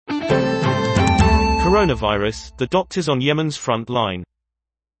Coronavirus, the doctors on Yemen's front line.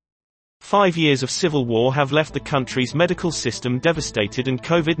 5 years of civil war have left the country's medical system devastated, and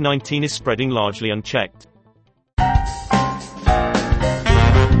COVID-19 is spreading largely unchecked.